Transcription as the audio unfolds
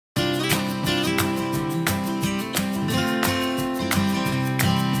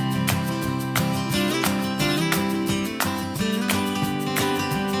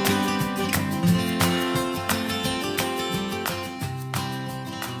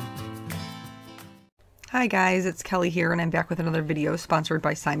Hi guys, it's Kelly here and I'm back with another video sponsored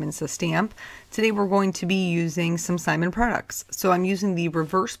by Simon Says Stamp. Today we're going to be using some Simon products. So I'm using the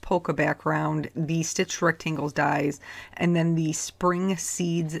reverse polka background, the stitched rectangles dies, and then the spring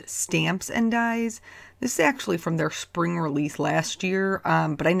seeds stamps and dies. This is actually from their spring release last year,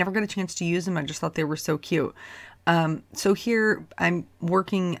 but I never got a chance to use them. I just thought they were so cute. So here I'm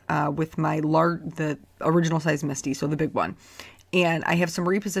working with the original size Misty, so the big one. And I have some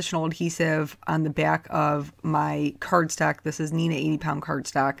repositional adhesive on the back of my cardstock. This is Nina 80-pound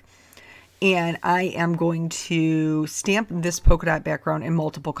cardstock. And I am going to stamp this polka dot background in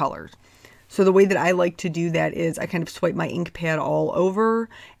multiple colors. So the way that I like to do that is I kind of swipe my ink pad all over,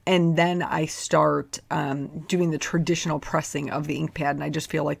 and then I start doing the traditional pressing of the ink pad. And I just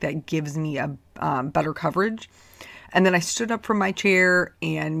feel like that gives me a better coverage. And then I stood up from my chair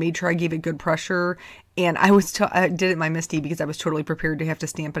and made sure I gave it good pressure. And I did it in my Misty because I was totally prepared to have to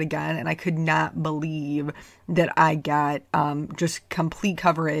stamp it again. And I could not believe that I got just complete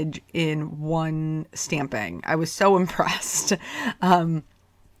coverage in one stamping. I was so impressed.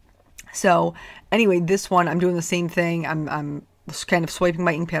 So anyway, this one, I'm doing the same thing. I'm kind of swiping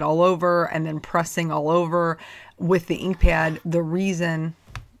my ink pad all over and then pressing all over with the ink pad. The reason,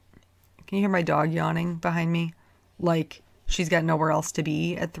 can you hear my dog yawning behind me? Like she's got nowhere else to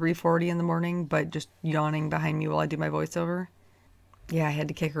be at 3:40 in the morning, but just yawning behind me while I do my voiceover. Yeah, I had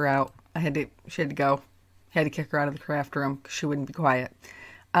to kick her out. She had to go. Had to kick her out of the craft room because she wouldn't be quiet.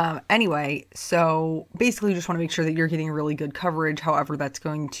 Anyway, so basically you just want to make sure that you're getting really good coverage, however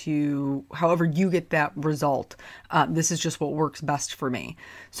you get that result. This is just what works best for me.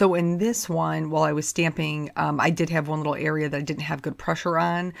 So in this one, while I was stamping, I did have one little area that I didn't have good pressure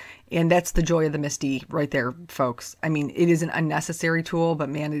on, and that's the joy of the Misty right there, folks. I mean, it is an unnecessary tool, but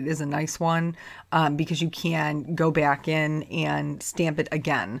man, it is a nice one, because you can go back in and stamp it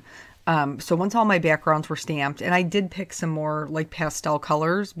again. So once all my backgrounds were stamped, and I did pick some more like pastel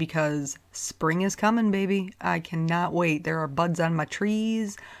colors because spring is coming, baby. I cannot wait. There are buds on my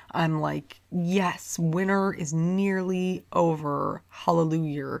trees. I'm like, yes, winter is nearly over.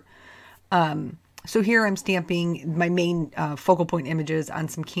 Hallelujah. So here I'm stamping my main focal point images on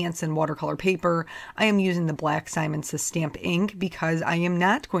some Canson watercolor paper. I am using the black Simon Says Stamp ink because I am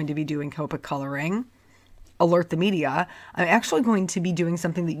not going to be doing Copic coloring. Alert the media. I'm actually going to be doing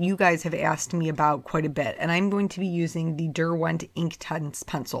something that you guys have asked me about quite a bit, and I'm going to be using the Derwent Inktense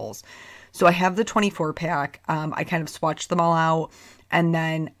pencils. So I have the 24 pack. I kind of swatched them all out, and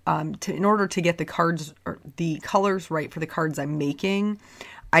then in order to get the colors right for the cards I'm making,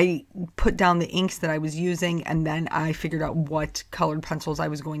 I put down the inks that I was using, and then I figured out what colored pencils I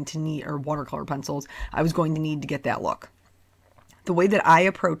was going to need, or watercolor pencils I was going to need to get that look. The way that I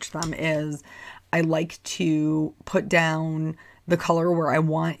approach them is I like to put down the color where I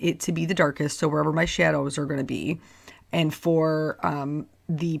want it to be the darkest, so wherever my shadows are going to be. And for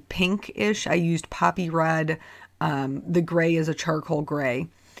the pinkish, I used poppy red. The gray is a charcoal gray.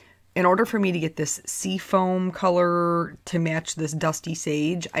 In order for me to get this sea foam color to match this dusty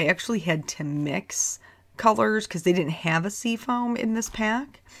sage, I actually had to mix colors because they didn't have a sea foam in this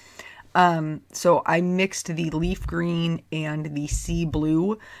pack. So I mixed the leaf green and the sea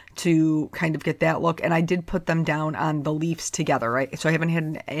blue to kind of get that look, and I did put them down on the leaves together, right? So I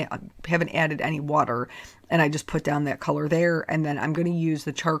haven't added any water, and I just put down that color there, and then I'm going to use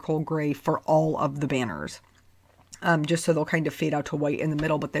the charcoal gray for all of the banners, just so they'll kind of fade out to white in the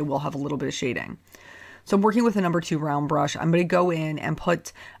middle, but they will have a little bit of shading. So I'm working with a number 2 round brush. I'm going to go in and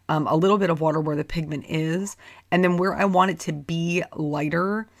put a little bit of water where the pigment is, and then where I want it to be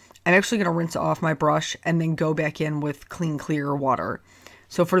lighter, I'm actually going to rinse off my brush and then go back in with clean, clear water.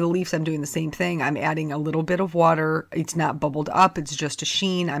 So for the leaves, I'm doing the same thing. I'm adding a little bit of water. It's not bubbled up. It's just a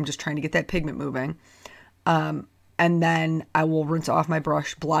sheen. I'm just trying to get that pigment moving. And then I will rinse off my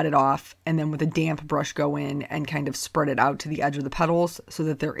brush, blot it off, and then with a damp brush go in and kind of spread it out to the edge of the petals so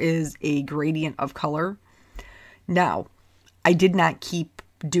that there is a gradient of color. Now, I did not keep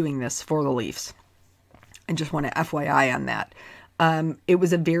doing this for the leaves. I just want to FYI on that. It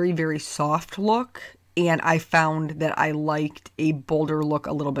was a very, very soft look, and I found that I liked a bolder look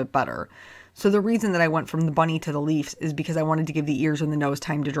a little bit better. So the reason that I went from the bunny to the leaves is because I wanted to give the ears and the nose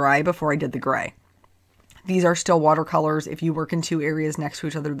time to dry before I did the gray. These are still watercolors. If you work in 2 areas next to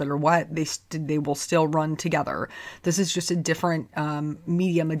each other that are wet, they will still run together. This is just a different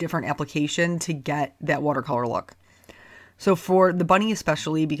medium, a different application to get that watercolor look. So for the bunny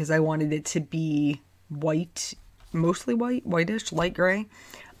especially, because I wanted it to be white, mostly white, whitish, light gray,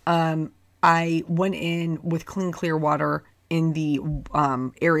 I went in with clean, clear water in the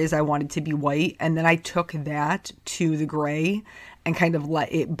areas I wanted to be white, and then I took that to the gray and kind of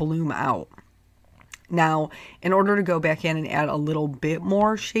let it bloom out. Now, in order to go back in and add a little bit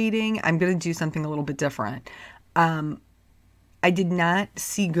more shading, I'm going to do something a little bit different. I did not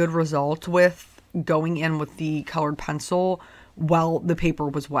see good results with going in with the colored pencil while the paper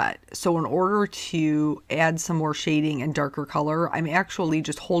was wet. So in order to add some more shading and darker color, I'm actually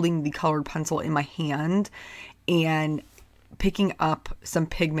just holding the colored pencil in my hand and picking up some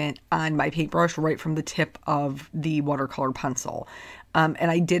pigment on my paintbrush right from the tip of the watercolor pencil. And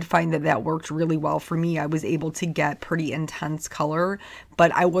I did find that that worked really well for me. I was able to get pretty intense color,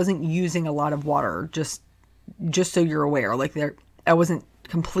 but I wasn't using a lot of water, just so you're aware. Like I wasn't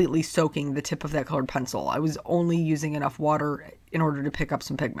completely soaking the tip of that colored pencil. I was only using enough water in order to pick up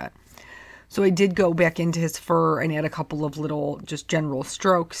some pigment. So I did go back into his fur and add a couple of little just general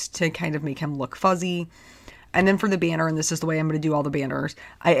strokes to kind of make him look fuzzy. And then for the banner, and this is the way I'm going to do all the banners,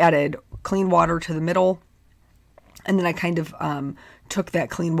 I added clean water to the middle. And then I kind of took that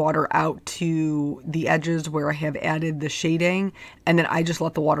clean water out to the edges where I have added the shading. And then I just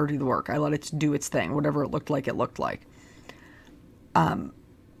let the water do the work. I let it do its thing, whatever it looked like, it looked like.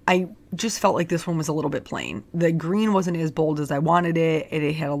 I just felt like this one was a little bit plain. The green wasn't as bold as I wanted it.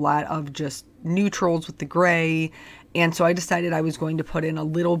 It had a lot of just neutrals with the gray. And so I decided I was going to put in a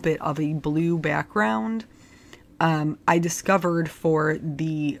little bit of a blue background. I discovered for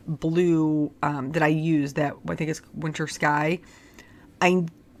the blue that I used, that I think is Winter Sky, I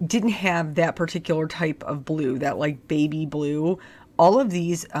didn't have that particular type of blue, that like baby blue. All of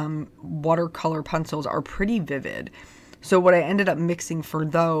these watercolor pencils are pretty vivid. So what I ended up mixing for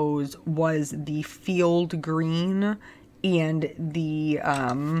those was the field green and the,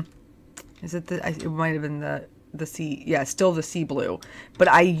 it might have been the sea, yeah, still the sea blue. But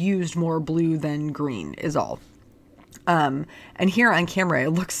I used more blue than green is all. And here on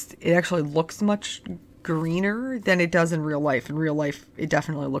camera, it actually looks much greener than it does in real life. In real life, it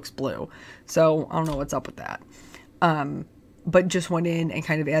definitely looks blue. So I don't know what's up with that. But just went in and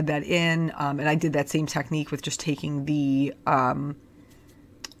kind of add that in. And I did that same technique with just taking the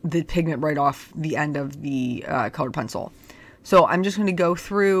pigment right off the end of the colored pencil. So I'm just going to go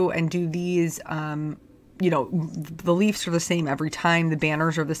through and do these, you know, the leaves are the same every time. The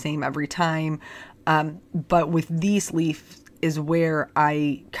banners are the same every time. But with these leaves is where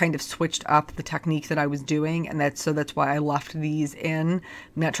I kind of switched up the technique that I was doing. And that's why I left these in. I'm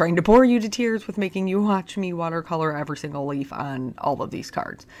not trying to bore you to tears with making you watch me watercolor every single leaf on all of these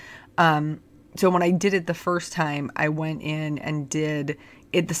cards. So when I did it the first time, I went in and did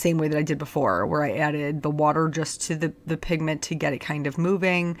it the same way that I did before, where I added the water just to the pigment to get it kind of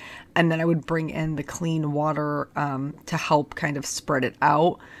moving. And then I would bring in the clean water to help kind of spread it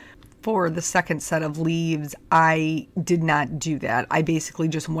out. For the second set of leaves, I did not do that. I basically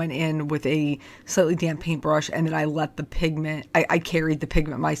just went in with a slightly damp paintbrush and then I let the pigment, I carried the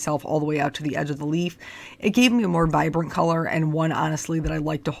pigment myself all the way out to the edge of the leaf. It gave me a more vibrant color and one, honestly, that I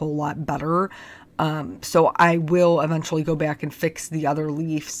liked a whole lot better. So I will eventually go back and fix the other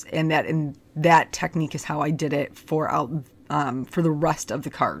leaves, and that technique is how I did it for the rest of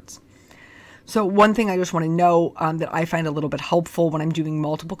the cards. So one thing I just want to know that I find a little bit helpful when I'm doing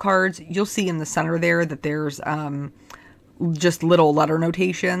multiple cards, you'll see in the center there that there's just little letter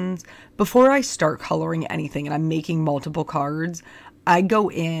notations. Before I start coloring anything and I'm making multiple cards, I go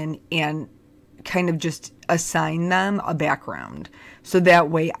in and kind of just assign them a background. So that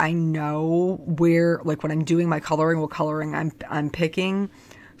way I know where, like when I'm doing my coloring, what coloring I'm picking.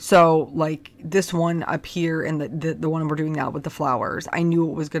 So like this one up here and the one we're doing now with the flowers, I knew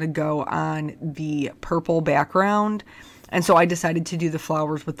it was going to go on the purple background. And so I decided to do the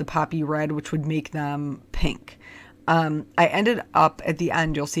flowers with the poppy red, which would make them pink. I ended up at the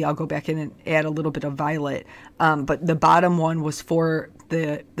end, you'll see I'll go back in and add a little bit of violet. But the bottom one was for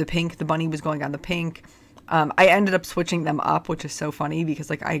the pink. The bunny was going on the pink. I ended up switching them up, which is so funny because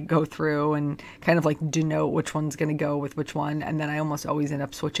like I go through and kind of like denote which one's going to go with which one. And then I almost always end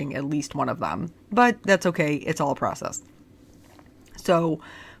up switching at least one of them, but that's okay. It's all a process. So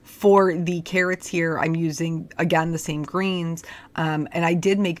for the carrots here, I'm using, again, the same greens. And I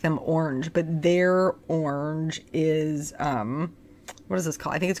did make them orange, but their orange is, what is this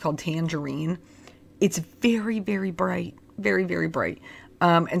called? I think it's called tangerine. It's very, very bright, very, very bright.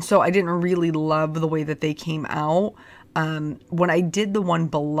 And so I didn't really love the way that they came out. When I did the one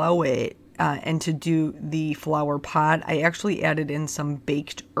below it, and to do the flower pot, I actually added in some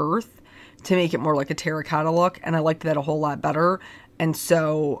baked earth to make it more like a terracotta look. And I liked that a whole lot better. And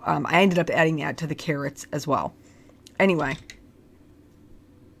so I ended up adding that to the carrots as well. Anyway,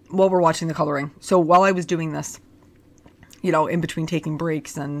 while we're watching the coloring. So while I was doing this, you know, in between taking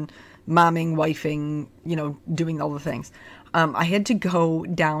breaks and momming, wifing, you know, doing all the things, I had to go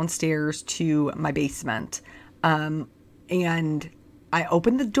downstairs to my basement. And I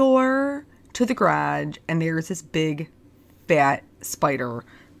opened the door to the garage, and there's this big fat spider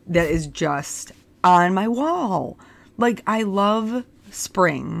that is just on my wall. Like, I love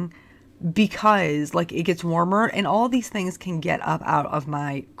spring because, like, it gets warmer and all these things can get up out of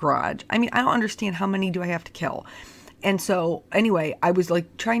my garage. I mean, I don't understand how many do I have to kill. And so anyway, I was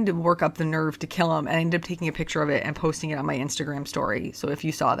like trying to work up the nerve to kill him, and I ended up taking a picture of it and posting it on my Instagram story. So if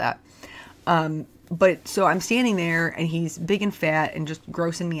you saw that, but so I'm standing there and he's big and fat and just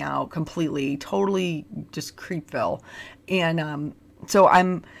grossing me out completely, totally just creepville. And, so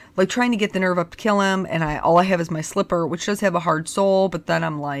I'm like trying to get the nerve up to kill him, and all I have is my slipper, which does have a hard sole, but then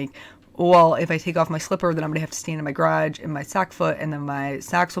I'm like, well, if I take off my slipper, then I'm gonna have to stand in my garage in my sock foot, and then my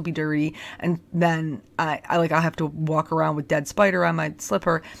socks will be dirty, and then I'll have to walk around with dead spider on my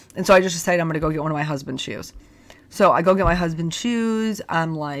slipper. And so I just decided I'm gonna go get one of my husband's shoes. So I go get my husband's shoes.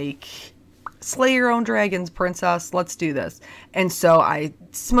 I'm like, slay your own dragons, princess, let's do this. And so I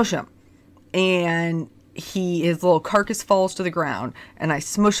smush him, and his little carcass falls to the ground, and I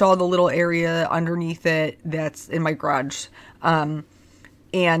smush all the little area underneath it that's in my garage.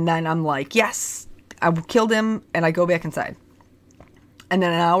 And then I'm like, yes, I killed him, and I go back inside. And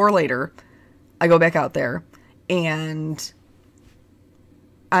then an hour later, I go back out there, and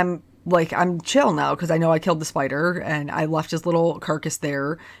I'm chill now because I know I killed the spider, and I left his little carcass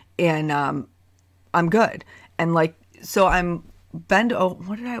there, and I'm good. And like, so I'm bend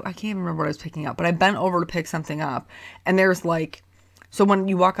over. I can't even remember what I was picking up, but I bent over to pick something up, and there's like, so when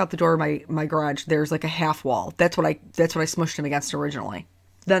you walk out the door of my garage, there's like a half wall. That's what I smushed him against originally.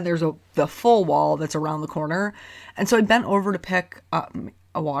 Then there's the full wall that's around the corner. And so I bent over to pick up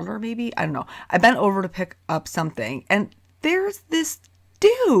a water, maybe, I don't know. I bent over to pick up something, and there's this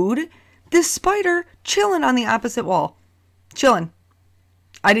dude, this spider, chilling on the opposite wall. Chilling.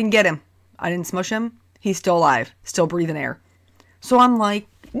 I didn't get him. I didn't smush him. He's still alive, still breathing air. So I'm like,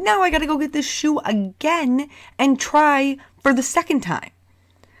 now I gotta go get this shoe again and try for the second time.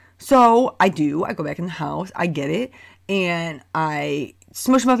 So I do. I go back in the house. I get it. And I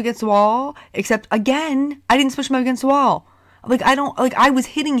smush him up against the wall. Except, again, I didn't smush him up against the wall. Like, I was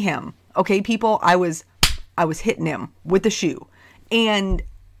hitting him. Okay, people? I was hitting him with the shoe. And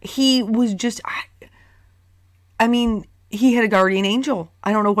he was just, I mean, he had a guardian angel.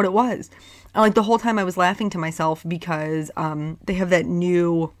 I don't know what it was. And like the whole time I was laughing to myself because they have that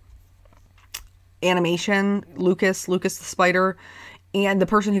new animation, Lucas the spider. And the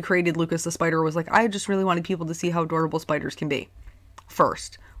person who created Lucas the spider was like, I just really wanted people to see how adorable spiders can be.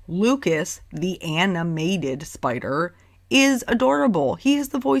 First, Lucas, the animated spider, is adorable. He has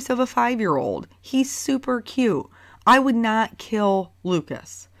the voice of a 5-year-old. He's super cute. I would not kill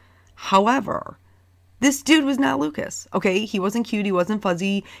Lucas. However, this dude was not Lucas, okay? He wasn't cute. He wasn't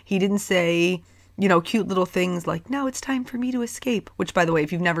fuzzy. He didn't say, cute little things like, no, it's time for me to escape. Which, by the way,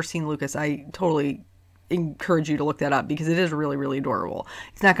 if you've never seen Lucas, I totally encourage you to look that up because it is really, really adorable.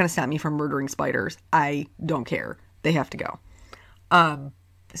 It's not going to stop me from murdering spiders. I don't care. They have to go.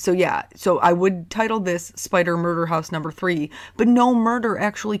 So yeah, so I would title this Spider Murder House number 3, but no murder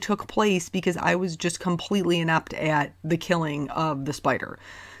actually took place because I was just completely inept at the killing of the spider.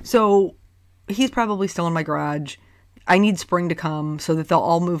 So he's probably still in my garage. I need spring to come so that they'll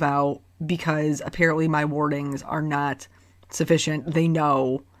all move out because apparently my wardings are not sufficient. They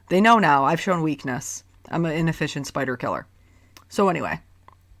know now. I've shown weakness. I'm an inefficient spider killer. So anyway,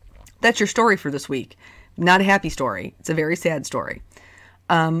 that's your story for this week. Not a happy story. It's a very sad story.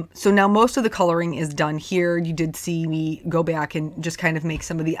 So now most of the coloring is done here. You did see me go back and just kind of make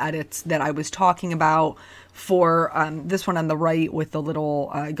some of the edits that I was talking about for this one on the right with the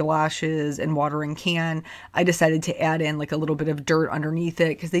little galoshes and watering can. I decided to add in like a little bit of dirt underneath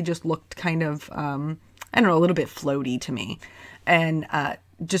it because they just looked kind of, I don't know, a little bit floaty to me. And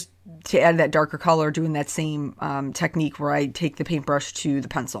just to add that darker color, doing that same technique where I take the paintbrush to the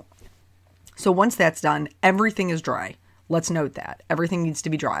pencil. So once that's done, everything is dry. Let's note that. Everything needs to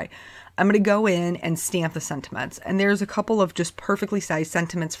be dry. I'm going to go in and stamp the sentiments. And there's a couple of just perfectly sized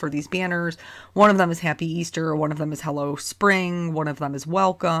sentiments for these banners. One of them is Happy Easter. One of them is Hello Spring. One of them is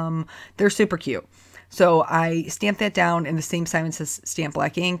Welcome. They're super cute. So I stamped that down in the same Simon Says Stamp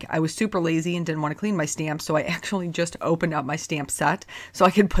Black ink. I was super lazy and didn't want to clean my stamps. So I actually just opened up my stamp set so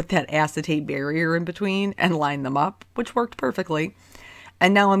I could put that acetate barrier in between and line them up, which worked perfectly.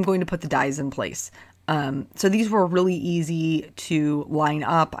 And now I'm going to put the dies in place. So these were really easy to line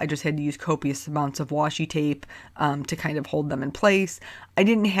up. I just had to use copious amounts of washi tape to kind of hold them in place. I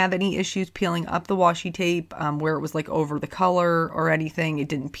didn't have any issues peeling up the washi tape where it was like over the color or anything. It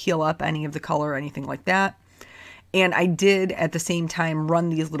didn't peel up any of the color or anything like that. And I did at the same time run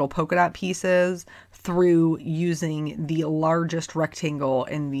these little polka dot pieces through using the largest rectangle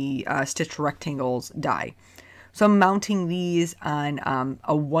in the stitched rectangles die. So I'm mounting these on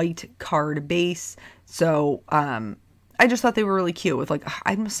a white card base. So I just thought they were really cute with like,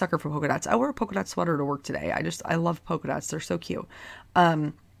 I'm a sucker for polka dots. I wear a polka dot sweater to work today. I love polka dots. They're so cute.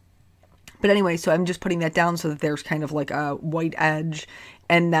 But anyway, so I'm just putting that down so that there's kind of like a white edge.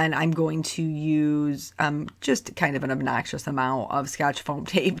 And then I'm going to use just kind of an obnoxious amount of Scotch foam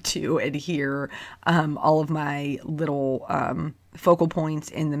tape to adhere all of my little focal points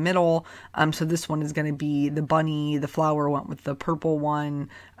in the middle. So this one is going to be the bunny. The flower went with the purple one.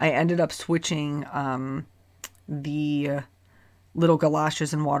 I ended up switching the little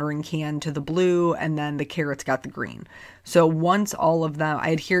galoshes and watering can to the blue, and then the carrots got the green. So once all of them,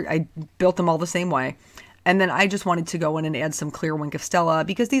 I built them all the same way. And then I just wanted to go in and add some clear Wink of Stella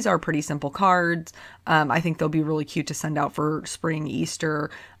because these are pretty simple cards. I think they'll be really cute to send out for spring, Easter.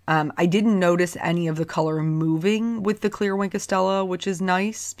 I didn't notice any of the color moving with the clear Wink of Stella, which is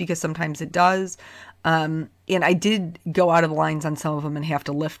nice because sometimes it does. And I did go out of the lines on some of them and have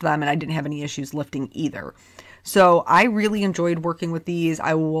to lift them, and I didn't have any issues lifting either. So I really enjoyed working with these.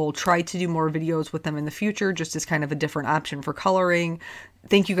 I will try to do more videos with them in the future, just as kind of a different option for coloring.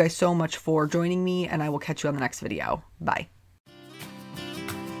 Thank you guys so much for joining me, and I will catch you on the next video. Bye.